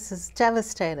terrible. This is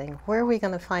devastating. Where are we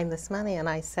going to find this money?" And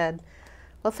I said,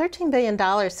 "Well, $13 billion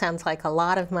sounds like a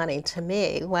lot of money to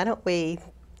me. Why don't we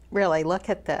really look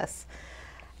at this?"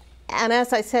 And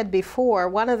as I said before,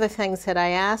 one of the things that I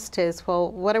asked is,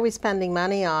 well, what are we spending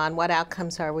money on? What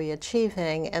outcomes are we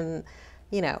achieving? And,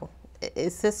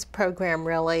 is this program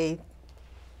really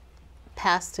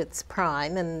past its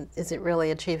prime, and is it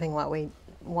really achieving what we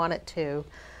want it to?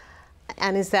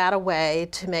 And is that a way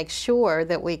to make sure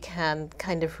that we can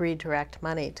kind of redirect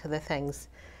money to the things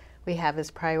we have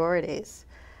as priorities?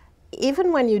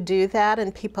 Even when you do that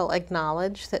and people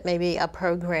acknowledge that maybe a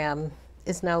program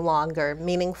is no longer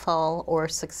meaningful or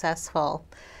successful,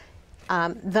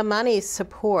 the money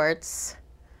supports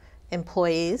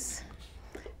employees.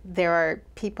 There are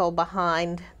people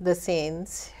behind the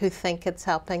scenes who think it's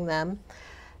helping them.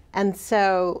 And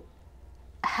so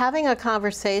having a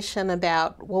conversation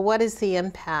about, well, what is the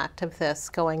impact of this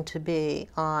going to be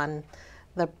on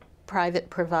the private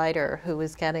provider who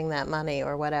is getting that money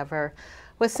or whatever,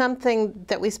 was something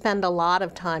that we spend a lot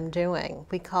of time doing.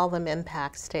 We call them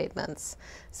impact statements.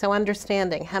 So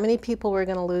understanding how many people were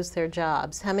going to lose their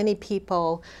jobs, how many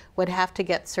people would have to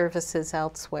get services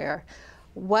elsewhere,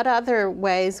 what other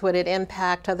ways would it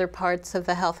impact other parts of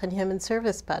the Health and Human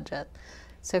Service budget?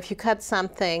 So if you cut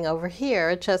something over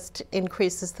here, it just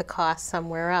increases the cost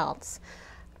somewhere else.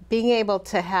 Being able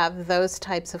to have those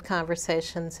types of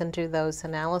conversations and do those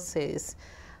analyses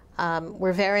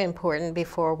were very important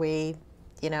before we,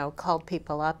 called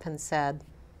people up and said,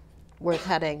 we're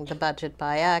cutting the budget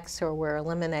by X, or we're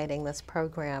eliminating this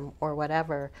program, or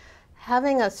whatever.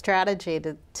 Having a strategy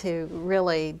to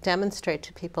really demonstrate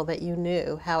to people that you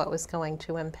knew how it was going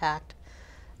to impact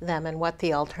them and what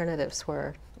the alternatives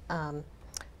were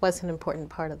was an important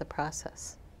part of the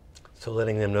process. So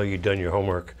letting them know you'd done your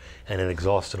homework and had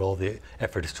exhausted all the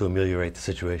efforts to ameliorate the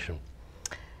situation.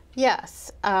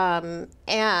 Yes,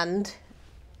 and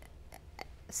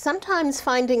sometimes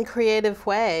finding creative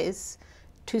ways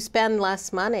to spend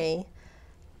less money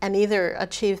and either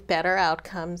achieve better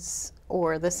outcomes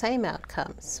or the same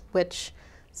outcomes, which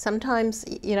sometimes,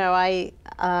 you know,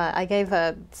 I gave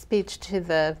a speech to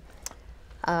the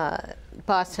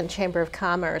Boston Chamber of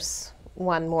Commerce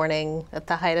one morning at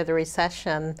the height of the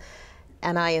recession,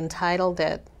 and I entitled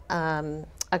it,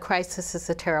 "A Crisis is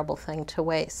a Terrible Thing to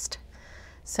Waste."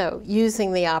 So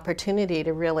using the opportunity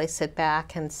to really sit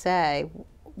back and say,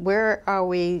 where are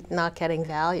we not getting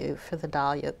value for the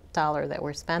dollar that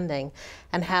we're spending,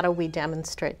 and how do we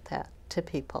demonstrate that to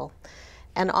people?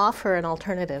 And offer an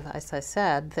alternative, as I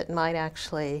said, that might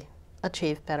actually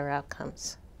achieve better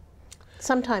outcomes.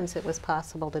 Sometimes it was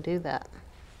possible to do that.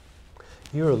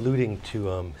 You're alluding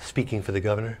to speaking for the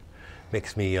governor.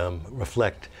 Makes me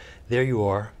reflect. There you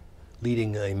are,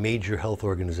 leading a major health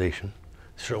organization,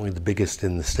 certainly the biggest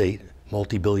in the state,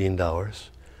 multi-billion dollars,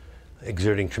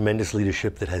 exerting tremendous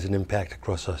leadership that has an impact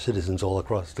across our citizens all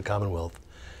across the Commonwealth,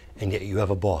 and yet you have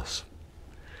a boss.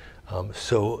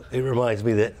 So it reminds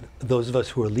me that those of us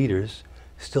who are leaders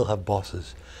still have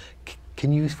bosses.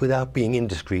 Can you, without being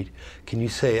indiscreet, can you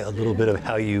say a little bit of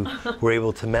how you were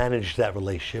able to manage that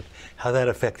relationship, how that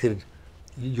affected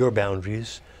your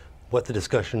boundaries, what the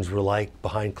discussions were like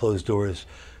behind closed doors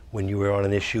when you were on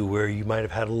an issue where you might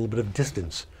have had a little bit of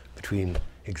distance between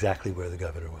exactly where the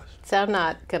governor was? So I'm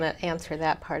not going to answer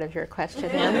that part of your question,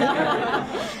 Ann.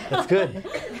 That's good.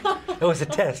 It was a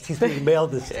test. He's being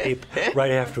mailed this tape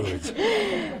right afterwards.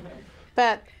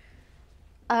 But,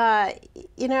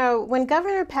 you know, when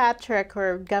Governor Patrick,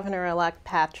 or Governor-elect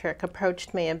Patrick,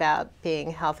 approached me about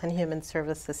being Health and Human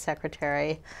Services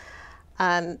Secretary,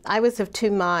 I was of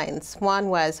two minds. One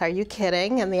was, are you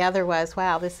kidding? And the other was,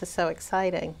 wow, this is so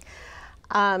exciting.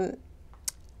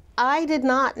 I did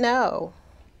not know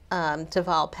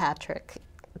Deval Patrick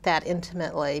that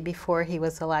intimately before he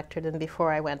was elected and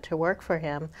before I went to work for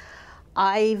him.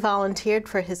 I volunteered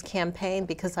for his campaign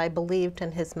because I believed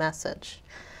in his message.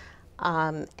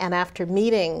 And after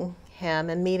meeting him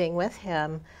and meeting with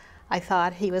him, I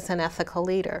thought he was an ethical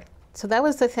leader. So that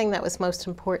was the thing that was most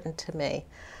important to me.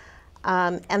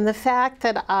 And the fact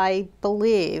that I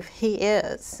believe he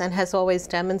is, and has always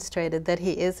demonstrated that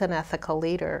he is an ethical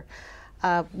leader,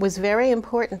 was very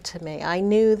important to me. I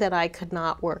knew that I could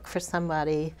not work for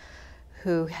somebody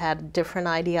who had different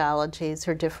ideologies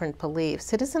or different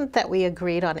beliefs. It isn't that we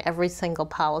agreed on every single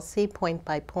policy point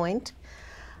by point,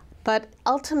 but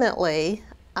ultimately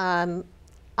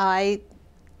I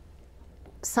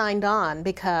signed on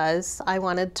because I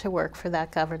wanted to work for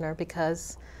that governor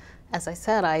because, as I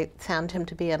said, I found him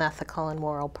to be an ethical and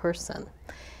moral person.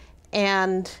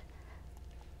 And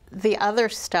the other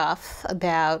stuff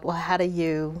about, well, how do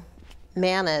you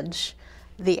manage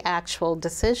the actual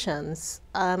decisions,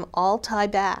 all tie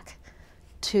back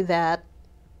to that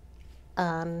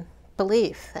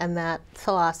belief and that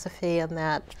philosophy and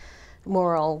that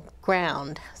moral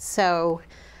ground. So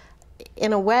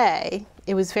in a way,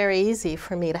 it was very easy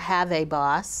for me to have a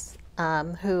boss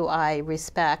who I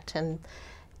respect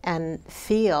and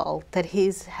feel that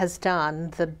has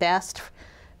done the best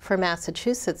for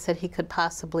Massachusetts that he could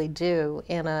possibly do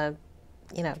in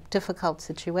difficult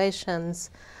situations.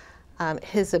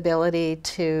 His ability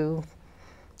to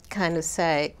kind of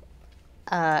say,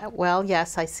 well,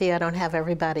 yes, I see I don't have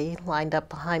everybody lined up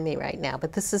behind me right now,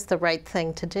 but this is the right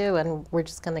thing to do and we're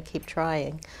just going to keep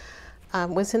trying,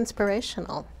 was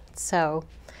inspirational. So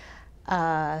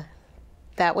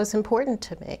that was important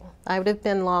to me. I would have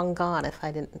been long gone if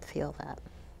I didn't feel that.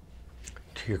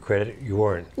 To your credit, you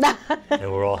weren't,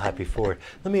 and we're all happy for it.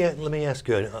 Let me ask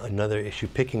you another issue,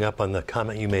 picking up on the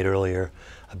comment you made earlier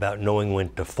about knowing when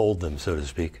to fold them, so to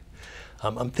speak.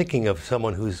 I'm thinking of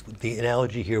someone who's, the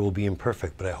analogy here will be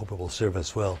imperfect, but I hope it will serve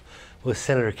us well, was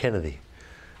Senator Kennedy,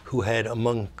 who had,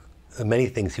 among many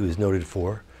things he was noted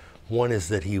for, one is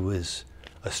that he was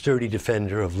a sturdy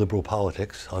defender of liberal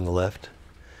politics on the left,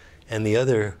 and the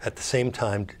other, at the same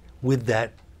time, with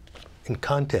that in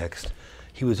context,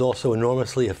 he was also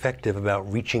enormously effective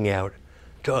about reaching out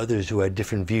to others who had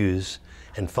different views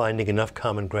and finding enough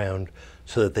common ground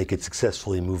so that they could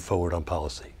successfully move forward on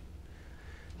policy.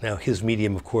 Now, his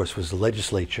medium, of course, was the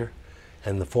legislature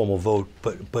and the formal vote,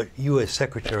 but you as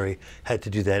secretary had to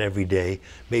do that every day,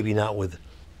 maybe not with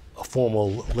a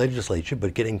formal legislature,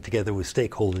 but getting together with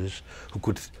stakeholders who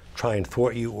could try and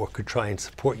thwart you or could try and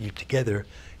support you together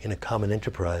in a common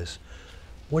enterprise.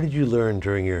 What did you learn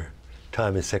during your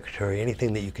time as secretary,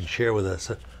 anything that you can share with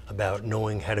us about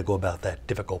knowing how to go about that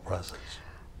difficult process?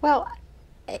 Well,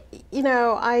 you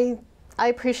know, I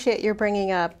appreciate your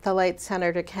bringing up the late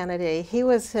Senator Kennedy. He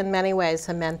was in many ways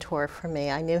a mentor for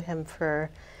me. I knew him for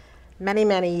many,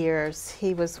 many years.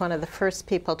 He was one of the first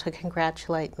people to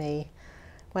congratulate me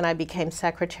when I became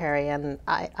secretary, and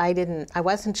I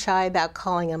wasn't shy about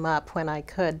calling him up when I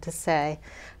could to say,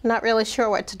 I'm not really sure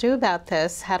what to do about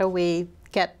this. How do we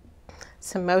get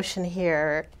some motion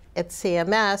here at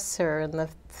CMS or in the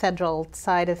federal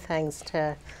side of things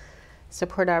to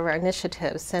support our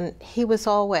initiatives? And he was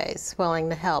always willing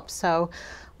to help. So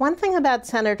one thing about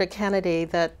Senator Kennedy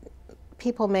that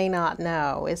people may not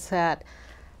know is that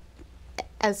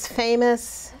as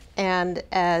famous and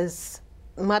as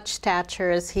much stature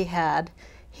as he had,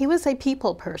 he was a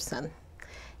people person.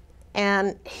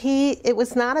 And it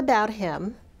was not about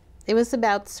him, it was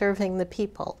about serving the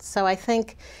people. So I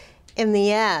think in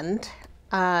the end,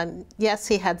 yes,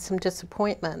 he had some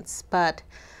disappointments, but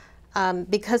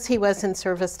because he was in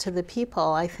service to the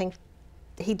people, I think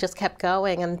he just kept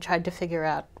going and tried to figure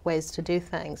out ways to do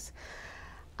things.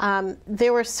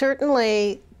 There were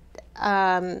certainly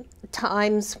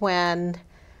times when,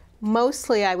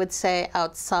 mostly I would say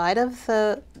outside of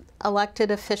the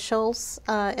elected officials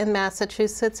in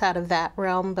Massachusetts, out of that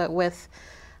realm, but with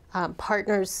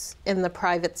partners in the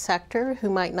private sector who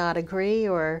might not agree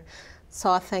or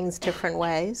saw things different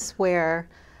ways, where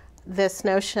this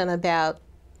notion about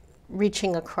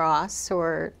reaching across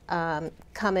or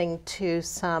coming to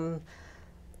some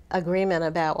agreement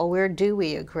about, well, where do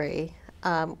we agree,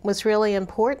 was really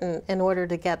important in order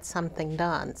to get something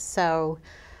done. So,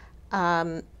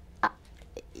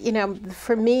 you know,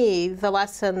 for me, the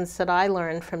lessons that I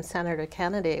learned from Senator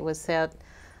Kennedy was that,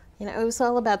 you know, it was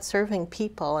all about serving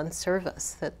people and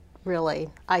service that really,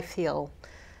 I feel,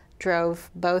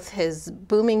 drove both his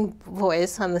booming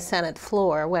voice on the Senate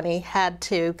floor when he had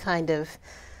to kind of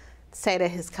say to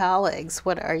his colleagues,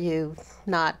 what, are you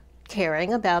not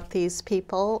caring about these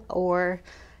people? Or,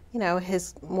 you know,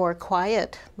 his more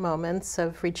quiet moments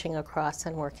of reaching across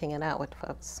and working it out with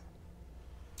folks.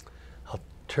 I'll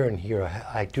turn here.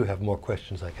 I do have more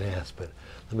questions I can ask, but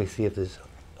let me see if there's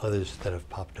others that have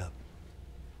popped up.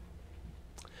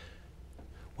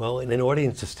 Well, in an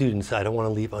audience of students, I don't want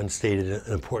to leave unstated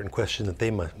an important question that they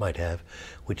might have,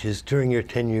 which is, during your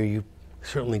tenure, you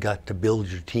certainly got to build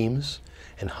your teams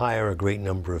and hire a great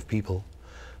number of people,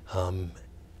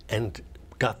 and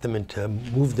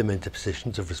moved them into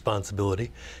positions of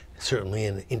responsibility, certainly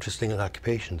in interesting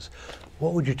occupations.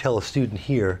 What would you tell a student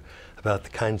here about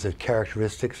the kinds of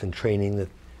characteristics and training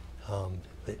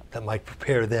that might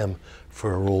prepare them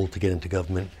for a role to get into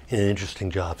government in an interesting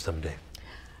job someday?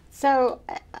 So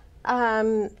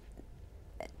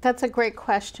that's a great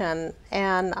question,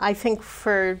 and I think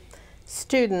for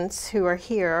students who are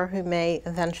here who may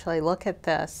eventually look at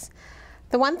this,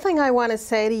 the one thing I want to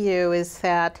say to you is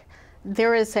that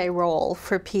there is a role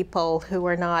for people who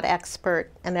are not expert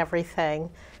in everything,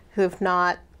 who have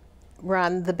not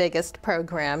run the biggest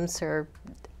programs or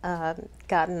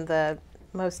gotten the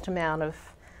most amount of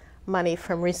money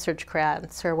from research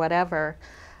grants or whatever.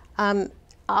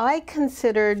 I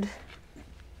considered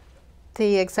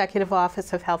the Executive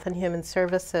Office of Health and Human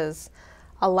Services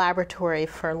a laboratory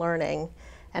for learning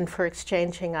and for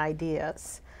exchanging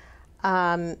ideas.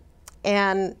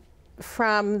 And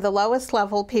from the lowest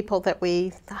level people that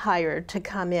we hired to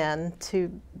come in to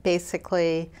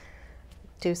basically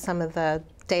do some of the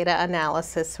data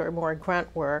analysis or more grunt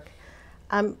work,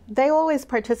 they always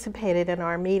participated in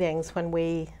our meetings when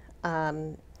we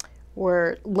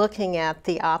were looking at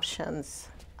the options.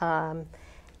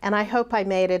 And I hope I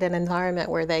made it an environment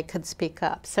where they could speak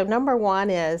up. So number one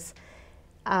is,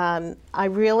 I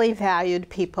really valued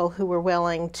people who were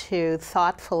willing to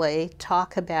thoughtfully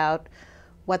talk about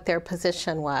what their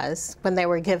position was when they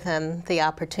were given the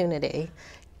opportunity.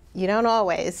 You don't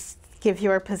always give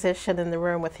your position in the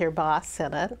room with your boss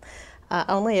in it,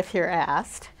 only if you're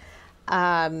asked.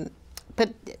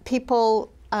 But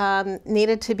people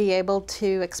needed to be able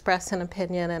to express an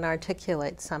opinion and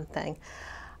articulate something.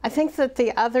 I think that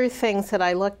the other things that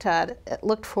I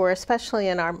looked for, especially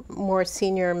in our more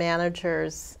senior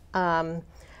managers,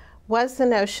 was the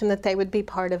notion that they would be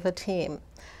part of a team.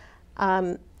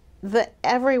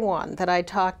 Everyone that I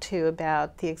talked to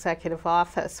about the executive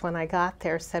office when I got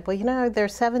there said, well, you know, there are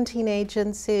 17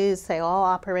 agencies, they all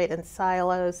operate in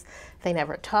silos, they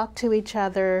never talk to each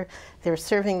other, they're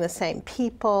serving the same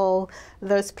people,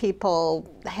 those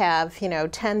people have, you know,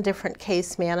 10 different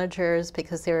case managers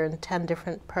because they're in 10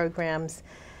 different programs.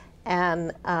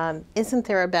 And isn't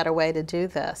there a better way to do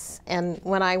this? And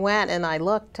when I went and I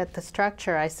looked at the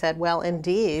structure, I said, well,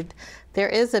 indeed, there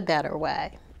is a better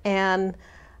way. And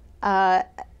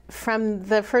from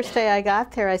the first day I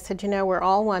got there, I said, you know, we're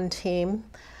all one team.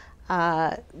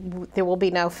 There will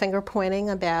be no finger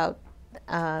pointing about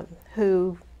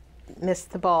who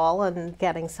missed the ball and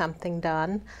getting something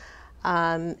done.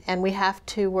 And we have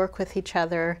to work with each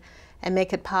other and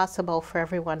make it possible for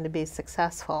everyone to be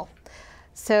successful.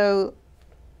 So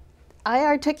I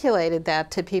articulated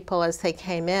that to people as they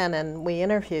came in and we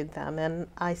interviewed them. And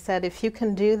I said, if you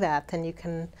can do that, then you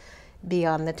can be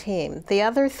on the team. The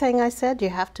other thing I said, you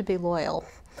have to be loyal.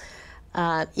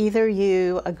 Either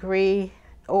you agree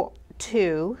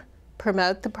to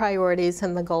promote the priorities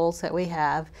and the goals that we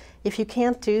have. If you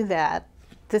can't do that,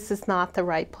 this is not the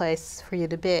right place for you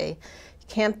to be. You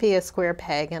can't be a square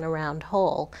peg in a round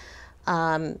hole.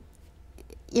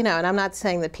 You know, and I'm not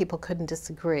saying that people couldn't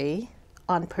disagree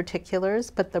on particulars,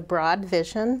 but the broad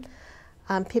vision,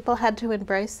 people had to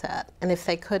embrace that. And if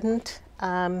they couldn't,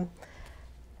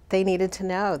 they needed to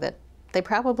know that they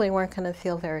probably weren't going to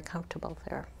feel very comfortable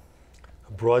there.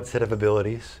 A broad set of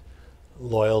abilities,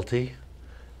 loyalty,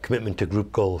 commitment to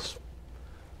group goals,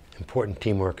 important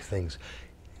teamwork things.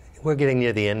 We're getting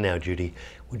near the end now, Judy.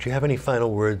 Would you have any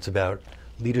final words about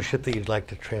leadership that you'd like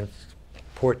to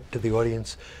transport to the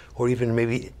audience? Or even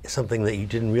maybe something that you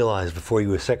didn't realize before you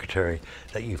were secretary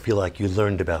that you feel like you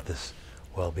learned about this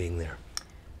while being there?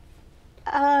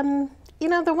 You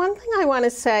know, the one thing I want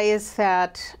to say is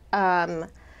that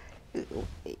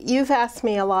you've asked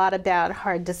me a lot about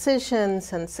hard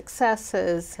decisions and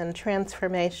successes and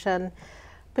transformation.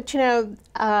 But, you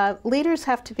know, leaders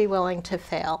have to be willing to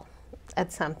fail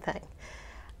at something.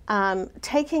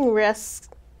 Taking risks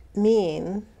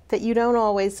mean that you don't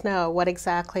always know what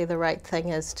exactly the right thing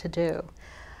is to do.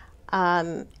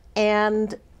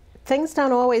 And things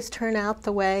don't always turn out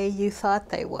the way you thought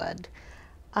they would.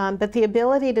 But the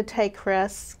ability to take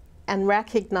risks and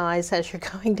recognize as you're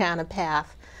going down a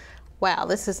path, wow,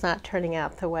 this is not turning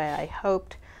out the way I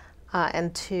hoped,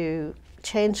 and to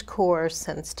change course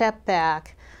and step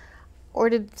back, or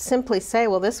to simply say,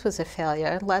 well, this was a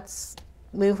failure, let's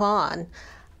move on,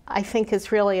 I think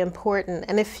is really important.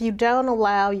 And if you don't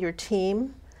allow your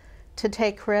team to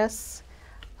take risks,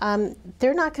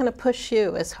 they're not going to push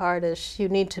you as hard as you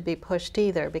need to be pushed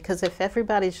either, because if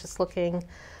everybody's just looking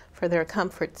for their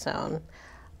comfort zone,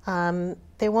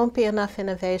 there won't be enough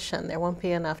innovation, there won't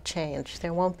be enough change,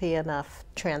 there won't be enough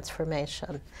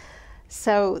transformation.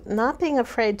 So not being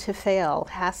afraid to fail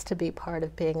has to be part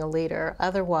of being a leader.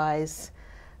 Otherwise,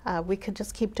 we could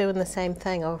just keep doing the same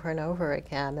thing over and over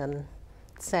again and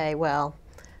say, well,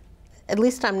 at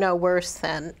least I'm no worse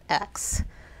than X.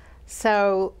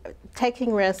 So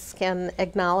taking risk and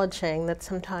acknowledging that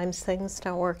sometimes things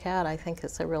don't work out, I think,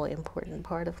 is a really important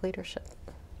part of leadership.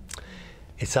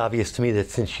 It's obvious to me that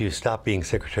since you stopped being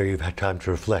secretary, you've had time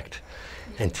to reflect.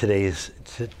 And today's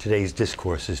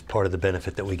discourse is part of the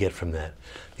benefit that we get from that.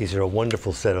 These are a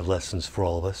wonderful set of lessons for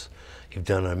all of us. You've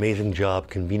done an amazing job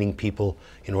convening people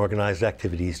in organized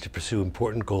activities to pursue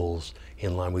important goals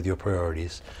in line with your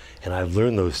priorities. And I've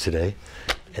learned those today,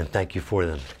 and thank you for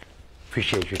them.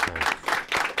 Appreciate your time.